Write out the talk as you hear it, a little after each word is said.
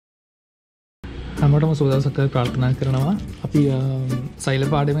හැමෝටම සුබදවසක් ප්‍රාර්ථනා කරනවා. අපි සෛල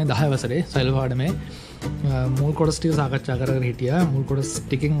පාඩමේ 10 වසරේ සෛල පාඩමේ මුල් කොටස් ටික සාකච්ඡා කරගෙන හිටියා. මුල් කොටස්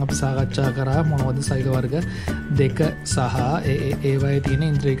ටිකෙන් අපි සාකච්ඡා කරා මොනවද සෛල වර්ග දෙක සහ ඒවයේ තියෙන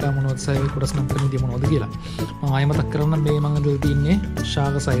ඉන්ද්‍රියකා මොනවද සෛල කොටස් නම් කරන්නේ මොනවද කියලා. මම ආයෙ මතක් කරන්න මේ මම අදලා තින්නේ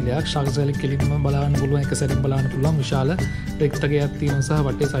ශාක සෛලයක්. ශාක සෛල කෙලින්ම බලන්න පුළුවන්, එක සැරෙන් බලන්න පුළුවන් විශාල රෙක්තකයක් තියෙනවා සහ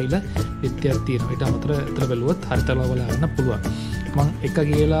වටේ සෛල විත්තියක් තියෙනවා. ඊට අමතරව අතර බැලුවොත් හරිතල බලන්න පුළුවන්. මම එක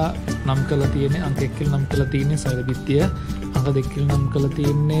කියලා නම් කරලා තියෙන්නේ අංක 1 කියලා නම් කරලා තියෙන්නේ සෛල විත්තිය, අංක 2 කියලා නම් කරලා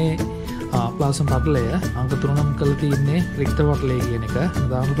තියෙන්නේ ප්ලාස්ම පටලය, අංක 3 නම් කරලා තියෙන්නේ රික්ත පටලය කියන එක,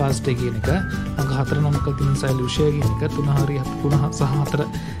 දාන ප්ලාස්ටික් කියන එක, අංක 4 නම් කරලා තියෙන සෛල විෂය කියන එක, 3 හරි 3 සහ 4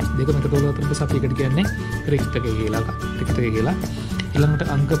 දෙකම එකතු කරලා තමයි අපි එකට කියන්නේ රික්තකය කියලා. රික්තකය කියලා. ඊළඟට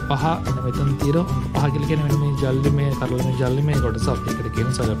අංක 5 එන මෙතන තියෙනවා. අංක 5 කියලා කියන්නේ මෙන්න මේ ජල්ලිමේ කරලමේ ජල්ලිමේ කොටස අපි එකට කියන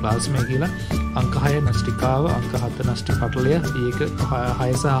සෛල ප්ලාස්මය කියලා. අංක 6 නෂ්ටිකාව, අංක 7 නෂ්ටි පටලය, ඒක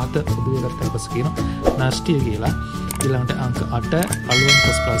 6 සහ 7 පොදුවේ ගත්තා පස්සේ කියනවා නෂ්ටිය කියලා. ඊළඟට අංක 8 අලුවන්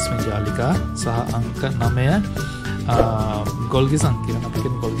ප්ලාස්මේ ජාලිකා සහ අංක 9 ගොල්ගි සංකීර්ණ අපි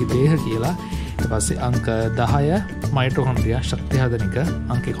කියන ගොල්ගි දේහ කියලා. ඊට පස්සේ අංක 10 මයිටොකොන්ඩ්‍රියා ශක්තිය හදන එක,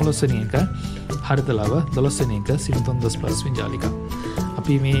 අංක 11 වෙනි එක හරිත ලව, 12 වෙනි එක සිලිතොන්දස් ප්ලාස්මේ ජාලිකා.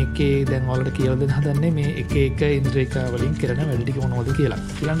 අපි මේකේ දැන් ඔයාලට කියලා දෙන්න හදන්නේ මේ එක එක ඉන්ද්‍රියකා වලින් කරන වැඩ ටික මොනවද කියලා.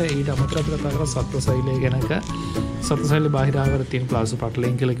 ඊළඟට ඊට අමතරව අපි කතා කරා සත්ව සෛලය ගැනක. සත්ව සෛලය බාහිර ආකාරයෙන් තියෙන ප්ලාස්ම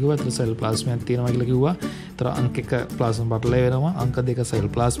පටලයෙන් කියලා කිව්වා. ඒතර සෛල ප්ලාස්මයක් තියෙනවා කියලා කිව්වා. ඒතර අංක 1 ප්ලාස්ම පටලය වෙනවා, අංක 2 සෛල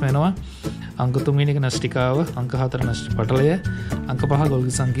ප්ලාස්ම වෙනවා, අංක 3 වෙනි එක නෂ්ටිකාව, අංක 4 නෂ්ටි පටලය, අංක 5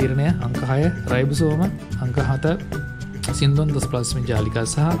 ගොල්ගි සංකීර්ණය, අංක 6 රයිබෝසෝම, අංක 7 සින්දොන්දස් ප්ලාස්මේ ජාලිකා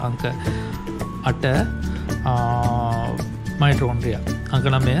සහ අංක 8 මයිටොකොන්ඩ්‍රියා, අංක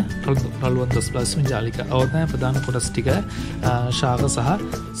 9 රළුවන්දස් ප්ලාස්මේ ජාලිකා. අවතන ප්‍රධාන කොටස් ටික ශාක සහ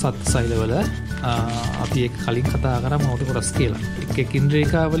සත් සෛලවල අපි ඒක කලින් කතා කරා මොනවද කොටස් කියලා. එක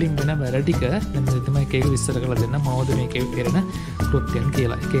ඉන්ද්‍රියකා වලින් වෙන වැඩ ටික දැන් මෙතන තමයි එක එක විස්තර කරලා දෙන්න මොනවද මේකේ කරන කෘත්‍යයන්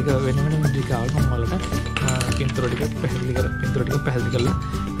කියලා. එක එක වෙන වෙන ඉන්ද්‍රියකාවල් මම වලට පින්තූර ටික පැහැදිලි කරලා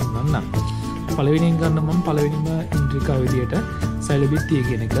දෙන්නම්. පළවෙනියෙන් ගන්න මම පළවෙනිම ඉන්ද්‍රියකා විදියට සෛල බිත්තිය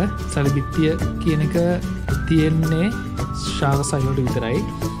කියන එක. සෛල බිත්තිය කියන එක තියෙන්නේ ශාක සෛල වල විතරයි.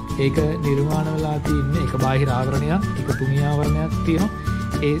 ඒක නිර්මාණ වෙලා තියෙන්නේ එක බාහිර ආවරණයක්, එක තුනී ආවරණයක් තියෙනවා.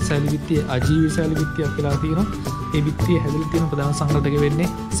 ඒ සෛල බිත්තිය අජීවී සෛල බිත්තියක් කියලා තියෙනවා. ඒ බිත්තිය හැදලා තියෙන ප්‍රධාන සංඝටක වෙන්නේ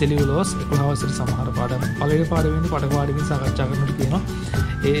සෙලියුලෝස්. 11 වසරේ සමහර පාඩම් පළවෙනි පාඩමේදී පාඩමකින් සාකච්ඡා කරනකොට තියෙනවා.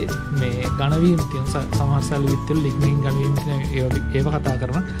 ඒ මේ ඝනවීම තියෙන සමහර සෛල බිත්තිවල ලිග්නින් ඝනවීම ඒව කතා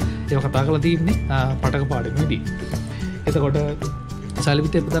කරලා තියෙන්නේ පටක පාඩමේදී. එතකොට සෛල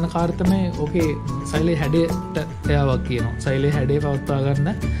බිත්තියේ ප්‍රධාන කාර්ය තමයි ඕකේ සෛලයේ හැඩයට එයාවක් කියනවා. සෛලයේ හැඩය පවත්වා ගන්න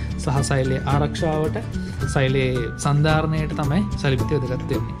සහ සෛලයේ ආරක්ෂාවට, සෛලයේ සන්ධාරණයට තමයි සෛල බිත්තිය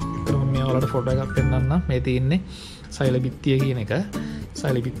වැදගත් වෙන්නේ. ඒකම මේ ඔයාලට ෆොටෝ එකක් පෙන්නන්න. මේ තියෙන්නේ සෛල බිත්තිය කියන එක.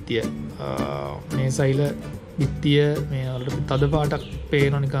 සෛල බිත්තිය මේ සෛල බිත්තිය මේ ඔයාලට තද පාටක්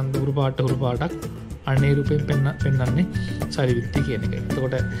පේන නිකන් දුරු පාට හුරු පාටක් අනේ රූපයෙන් පෙන්වන්නේ සෛල බිත්තිය කියන එක.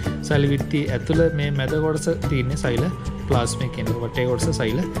 එතකොට සෛල බිත්තිය ඇතුළ මේ මැද කොටස තියෙන්නේ සෛල ප්ලාස්මේ කියන එක. වටේ කොටස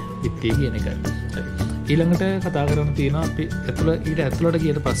සෛල බිත්තිය කියන එක. ඊළඟට කතා කරන්න තියෙනවා අපි ඊට ඇතුළට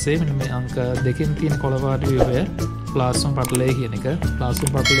ගියට පස්සේ මෙන්න මේ අංක 2කින් තියෙන කොළ පාට විවය ප්ලාස්ම පටලය කියන එක. ප්ලාස්ම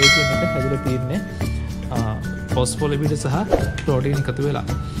පටලය කියන එක හැදලා තියෙන්නේ ෆොස්ෆෝලිපිඩ් සහ ප්‍රෝටීන් එකතු වෙලා.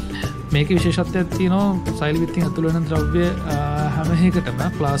 මේකේ විශේෂත්වයක් තියෙනවා සෛල බිත්තියෙන් ඇතුළ වෙන ද්‍රව්‍ය හැම එකකටම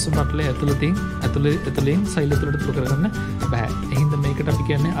ප්ලාස්ම පටලය ඇතුළෙන් සෛල ඇතුළට පුර කරගන්න බෑ. ඒ හින්දා මේකට අපි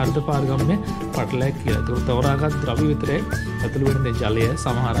කියන්නේ අර්ධ පාරගම්‍ය පටලයක් කියලා. ඒක තවරාගත් ද්‍රව්‍ය විතරේ ඇතුළ වෙන ජලය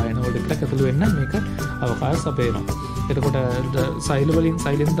සමහර අයන වල විතරක් ඇතුළ වෙන්න මේක අවකාශ සපයනවා. එතකොට සෛලෙන්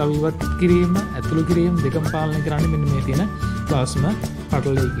ද්‍රව්‍ය ඉවත් කිරීම, ඇතුළු කිරීම දෙකම පාලනය කරන්නේ මෙන්න මේ තියෙන ප්ලාස්ම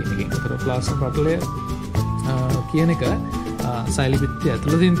පටලය කියන එකෙන්. ඒතර ප්ලාස්ම පටලය කියන එක සෛල බිත්තිය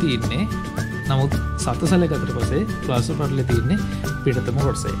ඇතුළතින් තියෙන්නේ. නමුත් සත්ව සෛලයක අතර පස්සේ ප්ලාස්ම පටලය තියෙන්නේ පිටතම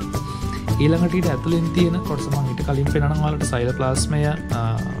කොටසේ. ඊළඟට ඊට ඇතුළෙන් තියෙන කොටස මම ඊට කලින් පෙන්නන ඔයාලට සෛල ප්ලාස්මය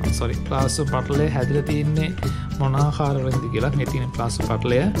ප්ලාස්ම පටලය හැදලා තියෙන්නේ මොන ආකාරවලින්ද කියලා. මේ තියෙන ප්ලාස්ම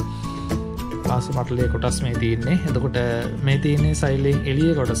පටලය කොටස් මේ තියෙන්නේ. එතකොට මේ තියෙන්නේ සෛලයෙන්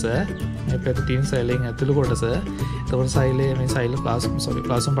එළිය කොටස, මේ පැත්තේ තියෙන සෛලයෙන් ඇතුළු කොටස. එතකොට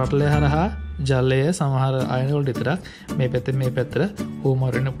ප්ලාස්ම පටලය හරහා ජලය සමහර අයන වලට විතරක් මේ පැත්තට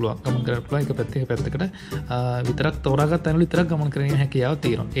හෝමර් වෙන්න පුළුවන්. ගමන් කරන්න පුළුවන්. එක පැත්තකට විතරක් තෝරාගත් තැනවල විතරක් ගමන් කරගෙන හැකියාව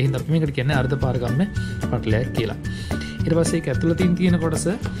තියෙනවා. ඒ හින්දා අපි මේකට කියන්නේ අර්ධ පාරගම්‍ය පටලයක් කියලා. ඊට පස්සේ ඒක ඇතුළතින් තියෙන කොටස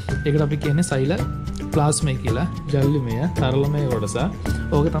ඒකට අපි කියන්නේ සෛල ප්ලාස්මය කියලා. ජල්ලිමය තරලමය කොටස.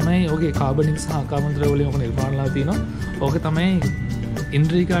 ඕක තමයි ඕකේ කාබනික් සහ අකාබන ද්‍රව්‍ය වලින් ඕක නිර්මාණලා තියෙනවා. ඕක තමයි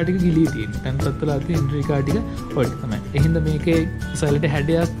ඉන්ද්‍රියකා ටික ගිලී තියෙන්නේ. තැන්පත් වෙලා තියෙන ඉන්ද්‍රියකා ටික ඔය තමයි. ඒ හින්දා මේකේ සෛලට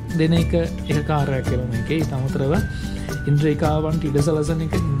හැඩයක් දෙන එක කාර්යයක් කරන එකේ ඊට අමතරව ඉන්ද්‍රිකාවන්ට ඉඩ සලසන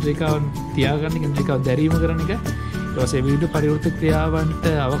එක, ඉන්ද්‍රිකාවන් තියාගන්න එක, ඉන්ද්‍රිකාව දැරීම කරන එක, ඊට පස්සේ විවිධ පරිවෘත්ත ක්‍රියාවන්ට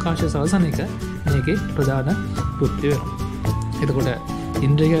අවකාශය සලසන එක මේකේ ප්‍රධාන කෘත්‍ය වෙනවා. එතකොට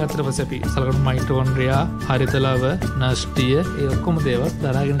ඉන්ද්‍රිය ගත්තට පස්සේ අපි සලකන මයිටොකොන්ඩ්‍රියා, හරිතලව, නෂ්ටිය, ඒ ඔක්කොම දේවල්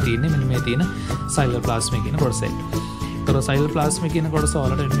දරාගෙන තියෙන්නේ මෙන්න මේ තියෙන සයිටෝප්ලාස්මය කියන කොටසයි. ඒතර සයිටෝප්ලාස්මය කියන කොටස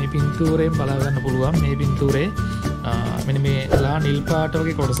වලට මේ පින්තූරයෙන් බලා ගන්න පුළුවන්. මේ පින්තූරේ මෙන්න මේ ලා නිල් පාට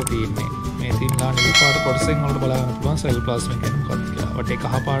වගේ කොටස තියෙන්නේ. මේ තියෙන ලා නිල් පාට කොටසෙන් වලට බලා ගන්න පුළුවන් සයිටෝප්ලාස්මය කියන්නේ මොකක්ද කියලා. වටේ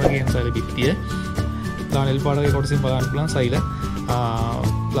කහ පාට කියන සෛල පිටිය ලා නිල් පාට වගේ කොටසෙන් බලා ගන්න පුළුවන්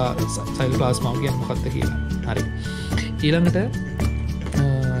සයිටෝප්ලාස්මා කියන්නේ මොකක්ද කියලා. හරි. ඊළඟට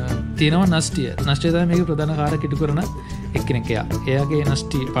තියෙනවා නෂ්ටිය. නෂ්ටිය තමයි මේකේ ප්‍රධාන කාරක ඉටු කරන එක්කෙනෙක්. එයාගේ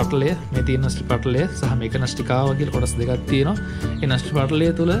නෂ්ටි පටලය, මේ තියෙන නෂ්ටි පටලය සහ මේක නෂ්ටිකාව කියලා කොටස් දෙකක් තියෙනවා. ඒ නෂ්ටි පටලය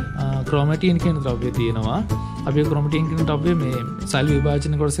තුල ක්‍රොමැටින් කියන ද්‍රව්‍ය තියෙනවා. අපි ක්‍රොමැටින් කියන ද්‍රව්‍ය මේ සෛල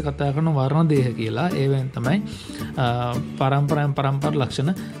විභාජන කොටසේ කතා කරන වර්ණ දේහ කියලා. ඒවෙන් තමයි පරම්පර ලක්ෂණ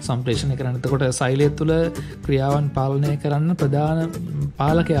සම්ප්‍රේෂණය කරන්නේ. එතකොට සෛලය තුල ක්‍රියාවන් පාලනය කරන්න ප්‍රධාන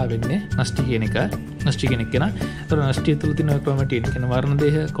පාලකයා වෙන්නේ නෂ්ටි කියන එක. නෂ්ටි කෙනෙක් කෙනා. ඒතර නෂ්ටිය තුල තියෙන ක්‍රොමැටින් කියන වර්ණ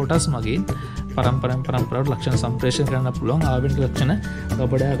දේහ කොටස් මගින් පරම්පරාවට ලක්ෂණ සම්ප්‍රේෂණය කරන්න පුළුවන්. ආවේනික ලක්ෂණ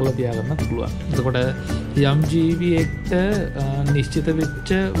ගබඩා කරලා තියාගන්නත් පුළුවන්. එතකොට යම් ජීවියෙක්ට නිශ්චිත වෙච්ච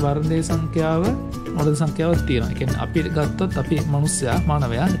වර්ණයේ සංඛ්‍යාව, මොඩල් සංඛ්‍යාවක් තියෙනවා. ඒ කියන්නේ අපි ගත්තොත් අපි මිනිස්සයා,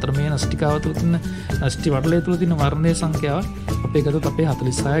 මානවයා. ඒතර මේ නෂ්ටිකාව තුළ තියෙන නෂ්ටි වටලය තුළ තියෙන වර්ණයේ සංඛ්‍යාව අපේ ගත්තොත් අපේ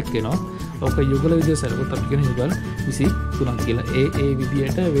 46ක් එනවා. ඔක යුගල විදිහට සැලකුවොත් අපි කියන යුගල් 23ක් කියලා. ඒ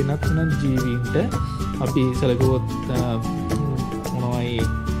විදිහට වෙනත් වෙනත් ජීවීන්ට අපි සැලකුවොත් මොනවයි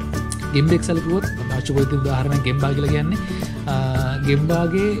ගෙම්බෙක් සැලකුවොත් ආචුපොයිති උදාහරණයක් ගෙම්බා කියලා කියන්නේ.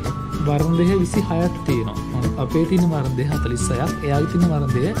 ගෙම්බාගේ වර්ණ දෙහ 26ක් තියෙනවා. අපේ තියෙන වර්ණ දෙහ 46ක්, එයාගේ තියෙන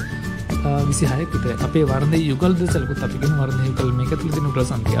වර්ණ දෙහ 26ක් විතරයි. අපේ වර්ණ දෙහ යුගල් දෙක සැලකුවොත් අපි කියන වර්ණ දෙහ යුගල් මේක තුල තියෙන උගල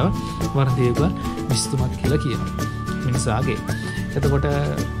සංඛ්‍යාව වර්ණ දෙහ යුගල් 23ක් කියලා කියනවා. මිනිසාගේ. එතකොට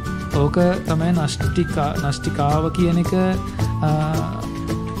ඕක තමයි නෂ්ටිකාව කියන එක.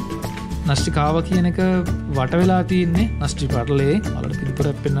 නෂ්ටිකාව කියන එක වට වෙලා තියෙන්නේ නෂ්ටි පටලයේ. වලට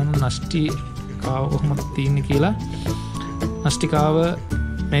පිළිපරක් පෙන්වන නෂ්ටිකාව කොහොමද තියෙන්නේ කියලා. නෂ්ටිකාව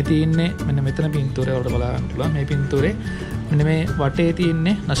මේ තියෙන්නේ මෙන්න මෙතන පින්තූරේ වලට බලා ගන්න පුළුවන්. මේ පින්තූරේ මෙන්න මේ වටේ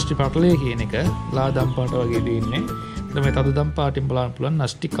තියෙන්නේ නෂ්ටි පටලය කියන එක. ලා දම් පාට වගේ තියෙන්නේ. මේ තද දම් පාටින් බලන්න පුළුවන්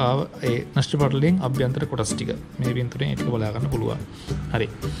නෂ්ටිකාව, ඒ නෂ්ටි පටලයෙන් අභ්‍යන්තර කොටස් ටික මේ පින්තූරෙන් ඒක බලා ගන්න පුළුවන්. හරි.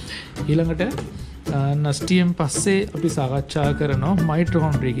 ඊළඟට නෂ්ටියෙන් පස්සේ අපි සාකච්ඡා කරනවා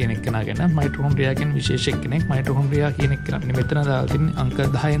මයිටොකොන්ඩ්‍රියා කියන එක ගැන. මයිටොකොන්ඩ්‍රියා කියන්නේ විශේෂ කෙනෙක්. මයිටොකොන්ඩ්‍රියා කියන එක මෙතන දාලා තියෙන අංක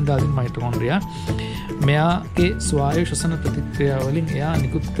 10න් දාලා තියෙන මයිටොකොන්ඩ්‍රියා. මෙයාගේ ස්වායු ශ්වසන ප්‍රතික්‍රියා වලින් එයා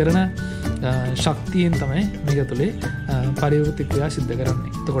නිකුත් කරන ශක්තියෙන් තමයි මේක තුළේ පරිවෘත්ති ක්‍රියා සිද්ධ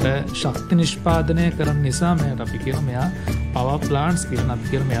කරන්නේ. එතකොට ශක්ති නිෂ්පාදනය කරන නිසා මෙයාට අපි කියන මෙයා පවර් ප්ලාන්ට්ස් කියලා අපි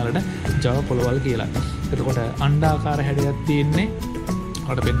කියන මෙයාලට ජව පොළවල් කියලා. එතකොට අණ්ඩාකාර හැඩයක් තියෙන්නේ.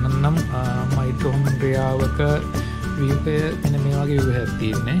 අපිට පෙන්වන්නම් මයිටොකොන්ඩ්‍රියාවක ව්‍යුහය මෙන්න මේ වගේ ව්‍යුහයක්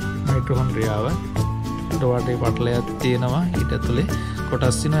තියෙන්නේ. මයිටොකොන්ඩ්‍රියාව ඩොවටේ පටලයක් තියෙනවා. ඊට ඇතුලේ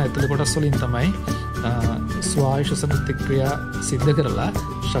කොටස් වෙනවා. ඇතුලේ කොටස් වලින් තමයි ස්වායු ශ්වසන ප්‍රතික්‍රියා සිද්ධ කරලා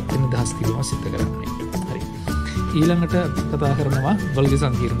ශක්ති නිදහස් කිරීම සිද්ධ කරන්නේ. හරි. ඊළඟට කතා කරනවා ගොල්ගි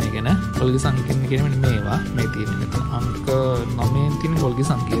සංකීර්ණය ගැන. ගොල්ගි සංකීර්ණය කියන්නේ මේවා මේ තියෙන මෙතන අංක 9න් තියෙන ගොල්ගි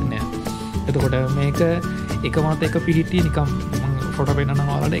සංකීර්ණය. එතකොට මේක එක මත එක පිහිටි නිකම් ෆොටෝ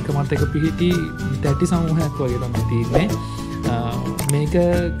පෙන්නනවා වලට එක මත එක පිහිටි තැටි සමූහයක් වගේ තමයි තියෙන්නේ. මේක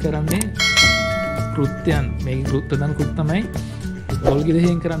කරන්නේ කෘත්‍යයන්. මේක ප්‍රධාන කෘත්‍ය තමයි ගොල්ගි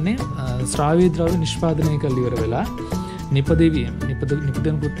දෙහෙන් කරන්නේ ශ්‍රාවීය ද්‍රව්‍ය නිෂ්පාදනය කරලා ඉවර වෙලා නිපදවීම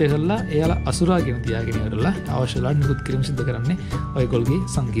නිපදන කෘත්‍ය කරලා එයාලා අසුරාගෙන තියාගෙන ඉවරලා අවශ්‍ය වෙලා නිකුත් කිරීම සිදු කරන්නේ ඔය ගොල්ගි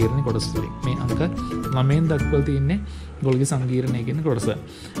සංකීර්ණ කොටස වලින්. මේ අංක 9න් දක්වලා තියෙන්නේ ගොල්ගි සංකීර්ණය කියන කොටස.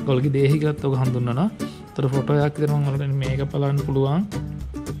 ගොල්ගි දේහය කියලාත් ඔක හඳුන්වනවා. ඒතර ෆොටෝ එකක් විතර මම ඔයාලට මේක බලන්න පුළුවන්.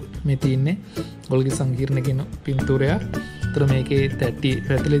 මේ තියෙන්නේ ගොල්ගි සංකීර්ණ කියන පින්තූරයක්. ඒතර මේකේ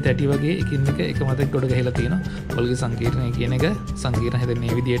පැතිලි තැටි වගේ එකින් එක මතක් ගොඩ ගහලා තියෙනවා. ගොල්ගි සංකීර්ණය කියන එක සංකීර්ණ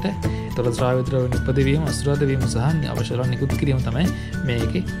හැදෙන්නේ මේ විදිහට. ඒතර ශ්‍රාව්‍ය ද්‍රව්‍ය නිපදවීම, අසුරාද වීම සහ අවශ්‍ය වෙලා නිකුත් කිරීම තමයි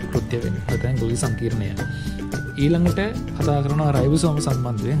මේකේ කෘත්‍ය වෙන්නේ. ඒ තමයි ගොල්ගි සංකීර්ණය. ඊළඟට කතා කරනවා රයිබෝසෝම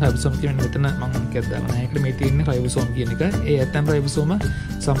සම්බන්ධයෙන්. රයිබෝසෝම කියන්නේ මෙතන මම අංකයක් දාලා නැහැ. ඒකට මේ තියෙන්නේ රයිබෝසෝම කියන එක. ඒ ඇත්තම රයිබෝසෝම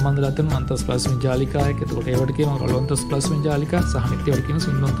සම්බන්ධලා තියෙන අන්තස්ප්ලාස්මික ජාලිකායක්. ඒකට ඒවට කියනවා රොලොන්තස්ප්ලාස්මික ජාලිකා සහ නිත්‍යවට කියන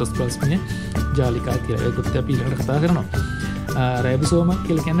සුන්නොන්තස්ප්ලාස්මික ජාලිකා කියලා. ඒක කෘත්‍ය අපි ඊළඟට කතා කරනවා. රයිබෝසෝම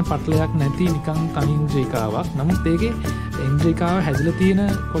කියලා කියන්නේ පටලයක් නැති නිකන් තනි ඉන්ද්‍රිකාවක්. නමුත් ඒකේ ඉන්ද්‍රිකාව හැදිලා තියෙන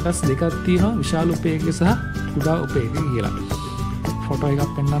කොටස් දෙකක් තියෙනවා. විශාල උපේකය සහ කුඩා උපේකය කියලා. ෆොටෝ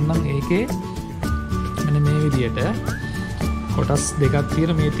එකක් පෙන්නන්නම්. ඒකේ මෙන්න මේ විදිහට කොටස් දෙකක්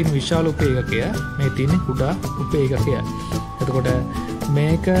තියෙන. මේ තියෙන විශාල උපේකය, මේ තියෙන කුඩා උපේකය. එතකොට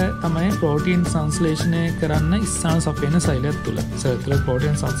මේක තමයි ප්‍රෝටීන් සංශ්ලේෂණය කරන්න ස්ථාන සපයන සෛලයක් තුළ. සෛල තුළ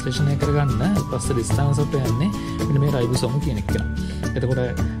ප්‍රෝටීන් සංශ්ලේෂණය කරගන්න පස්සේ ස්ථාන සපයන්නේ මෙන්න මේ රයිබෝසෝම කියන එක. එතකොට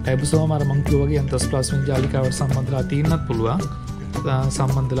රයිබෝසෝම අර මං කිව්වා වගේ එන්ඩෝස්ප්ලාස්මික් ජාලිකාවට සම්බන්ධලා තියෙන්නත් පුළුවන්.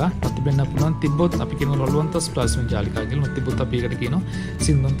 සම්බන්ධලා තිබෙන්න පුළුවන්. තිබ්බොත් අපි කියනවා රොළුවන්තස්ප්ලාස්මික් ජාලිකා කියලා. නොතිබ්බොත් අපි ඒකට කියනවා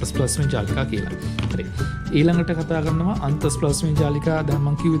සින්වන්තස්ප්ලාස්මික් ජාලිකා කියලා. හරි. ඊළඟට කතා කරනවා අන්තස්ප්ලාස්මික් ජාලිකා. දැන්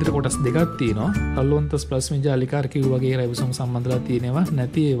මම කිව්ව විදිහට කොටස් දෙකක් තියෙනවා. රොළුවන්තස්ප්ලාස්මික් ජාලිකා අර කිව්වා වගේ රයිබෝසෝම සම්බන්ධලා තියෙනවා.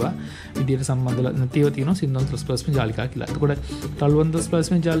 නැති ඒවා විදිහට සම්බන්ධලා නැතිව තියෙනවා සින්වන්තස්ප්ලාස්මික් ජාලිකා කියලා. එතකොට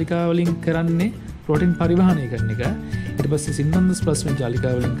රොළුවන්තස්ප්ලාස්මික් ජාලිකා වලින් කරන්නේ ප්‍රෝටීන් පරිවහනය කරන එක. ඊට පස්සේ සින්වන්තස්ප්ලාස්මික්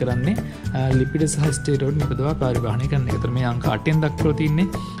ජාලිකා වලින් කරන්නේ ලිපිඩ සහ ස්ටීරොයිඩ් නිපදවා පරිවහනය කරන එක. ඒතර මේ අංක 8ෙන් දක්වලා තින්නේ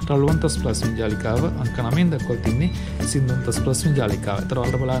රොළුවන්තස්ප්ලාස්මික් ජාලිකාව, අංක 9ෙන් දක්වලා තින්නේ සින්වන්තස්ප්ලාස්මික් ජාලිකාව. ඒතර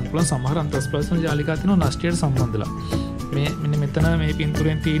වලට බලන්න පුළුවන් සමහර අන්තස්ප්ලාස්මික් ජාලිකා තියෙනවා නෂ්ටියට සම්බන්ධලා. මේ මෙන්න මෙතන මේ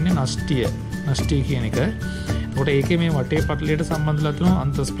පින්තූරෙන් තියෙන්නේ නෂ්ටිය කියන එක. එතකොට ඒකේ මේ වටේ පටලයට සම්බන්ධලා තියෙනවා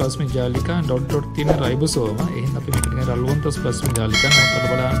අන්තස්ප්ලාස්මික් ජාලිකා ඩොට් තියෙන රයිබෝසෝම. එහෙනම් අපි මේකට කියන රොළුවන්තස්ප්ලාස්මික් ජාලිකා නෝට්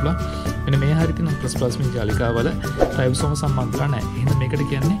බලන්න පුළුවන්. මෙන්න මේ හරිය තියෙන අන්තස්ප්ලාස්මික් ජාලිකාවල රයිබෝසෝම සම්බන්ධලා නැහැ. එහෙනම් මේකට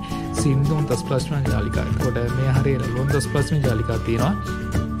කියන්නේ සින්වන්තස්ප්ලාස්මික් ජාලිකා. එතකොට මේ හරිය රොළුවන්තස්ප්ලාස්මික් ජාලිකා තියෙනවා.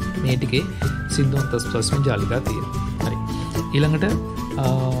 මේ ටිකේ සින්වන්තස්ප්ලාස්මික් ජාලිකා තියෙනවා. හරි. ඊළඟට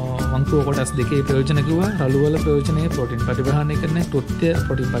මං කිව්ව කොටස් දෙකේ ප්‍රයෝජන කිව්වා. රළු වල ප්‍රයෝජනය ප්‍රෝටීන් පරිවහනය කරන කෘත්‍ය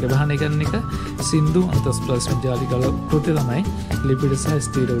ප්‍රෝටීන් පරිවහනය කරන එක. සින්දු අන්තස්ප්ලාස්මික් ජාලිකාවල කෘත්‍ය තමයි ලිපිඩ සහ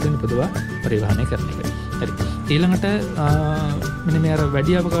ස්ටීරොයිඩ් නිපදවා පරිවහනය කරන එක. හරි. ඊළඟට මෙන්න මේ අර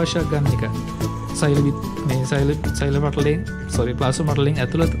වැඩි අවකාශයක් ගන්න එක. සෛල පටලෙන් ප්ලාස්මා පටලෙන්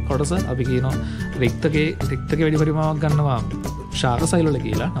ඇතුළත කොටස අපි කියනවා රික්තකේ වැඩි පරිමාණයක් ගන්නවා ශාක සෛල වල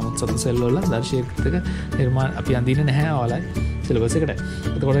කියලා. නමුත් සතු සෙල් වල දර්ශක රික්තක නිර්මාණ අපි අඳින්නේ නැහැ ඔයාලයි සිලබස් එකට.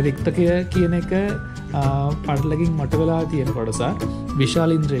 එතකොට රික්තකය කියන එක පටලකින් මට වෙලා තියෙන කොටස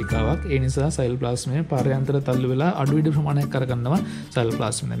විශාල ඉන්ද්‍රියකාවක්. ඒ නිසා සයිටෝප්ලාස්මය පාරයන්තර තල්ලු වෙලා අඩු ඉඩ ප්‍රමාණයක් කරගන්නවා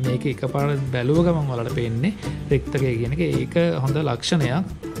සයිටෝප්ලාස්මය. මේක එකපාරට බැලුව ගමන් වලට පේන්නේ රික්තකය කියන එක. ඒක හොඳ ලක්ෂණයක්.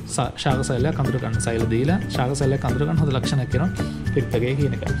 ශාක සෛලයක් අඳුර ගන්න සෛල දීලා ශාක සෛලයක් අඳුර ගන්න හොඳ ලක්ෂණයක් වෙනවා රික්තකය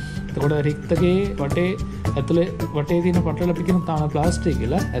කියන එක. එතකොට රික්තකයේ වටේ තියෙන පටල අපි කියන තාන ප්ලාස්ටික්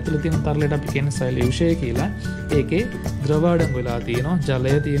කියලා. ඇතුලේ තියෙන තරලයට අපි කියන සෛල යුෂය කියලා. ඒකේ ද්‍රව අඩංගු වෙලා තියෙනවා.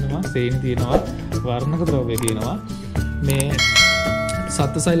 ජලය තියෙනවා, සේනි තියෙනවා, වර්ණක ද්‍රව්‍ය තියෙනවා. මේ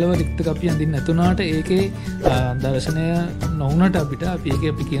සත්ත්ව සෛලව රික්තක අපි අඳින්න නැතුණාට ඒකේ දර්ශනය නොවුනට අපි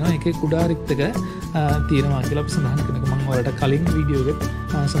කියනවා ඒකේ කුඩා රික්තක තියෙනවා කියලා අපි සඳහන් කරනවා. මම ඔයාලට කලින් වීඩියෝ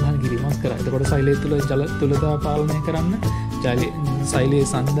එකේ සඳහන් කිරීමක් කරා. එතකොට සෛලය තුළ ජල තුලතා පාලනය කරන්න, සෛලයේ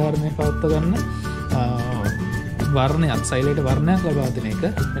සන්ධාරණය පවත්වා ගන්න, වර්ණයක් සෛලයට වර්ණයක් ලබා දෙන එක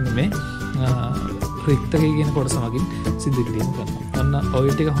මෙන්න මේ රික්තකය කියන කොටස මගින් සිද්ධ කිරීම කරනවා. ඔන්න ඔය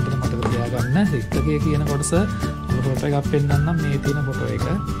ටික හොඳට මතක තියාගන්න. රික්තකය කියන කොටස ෆොටෝ එකක් පෙන්නන්නම්. මේ තියෙන ෆොටෝ එක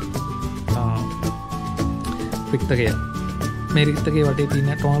රික්තකය. මේ රික්තකයේ වටේ තියෙන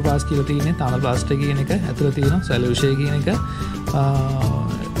ටෝනල් ප්ලාස්ට් කියලා තියෙන්නේ තානල් ප්ලාස්ට් කියන එක. ඇතුළේ තියෙන සැලුෂේ කියන එක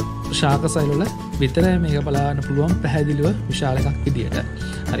ශාක සෛල වල විතරයි මේක බලන්න පුළුවන් පැහැදිලිව විශාල එකක් විදියට.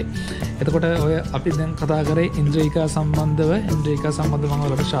 හරි. එතකොට ඔය අපි දැන් කතා කරේ ඉන්ද්‍රියකා සම්බන්ධව මම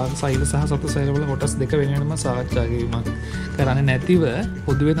ඔයාලට ශාක සෛල සහ සතු සෛල වල කොටස් දෙක වෙනම සාකච්ඡා කිරීමක් කරන්නේ නැතිව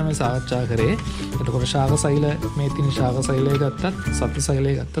පොදුවේ තමයි සාකච්ඡා කරේ. එතකොට ශාක සෛල මේ තියෙන ශාක සෛලය ගත්තත් සතු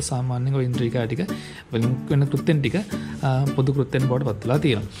සෛලය ගත්තත් සාමාන්‍යයෙන් ඔය ඉන්ද්‍රියකා ටික වෙන කෘත්‍යන් ටික පොදු කෘත්‍යන් බවට පත් වෙලා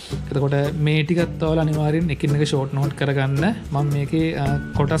තියෙනවා. එතකොට මේ ටිකත් ඔයාලා අනිවාර්යෙන් එකින් එක ෂෝට් නෝට් කරගන්න. මම මේකේ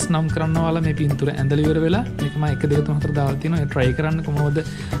කොටස් නම් කරන්න ඔයාලා මේ පින්තූර ඇඳලා ඉවර වෙලා මේක මම 1 2 3 4 දාලා තියෙනවා. ඒ try කරන්න කොහොමද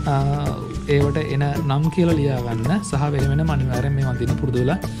ඒවට එන නම් කියලා ලියා ගන්න සහ වෙන වෙනම අනිවාර්යෙන් මේ වදින පුරුදු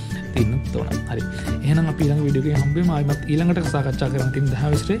වෙලා තින්න ඕන. හරි. එහෙනම් අපි ඊළඟ වීඩියෝ එකේ හම්බෙමු. ආයෙත් ඊළඟට සාකච්ඡා කරන්න තියෙන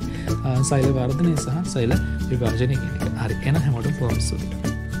 10 විස්තරේ සෛල වර්ධනය සහ සෛල විභාජනය කියන එක. හරි. එහෙනම් හැමෝටම පොරොන්දු.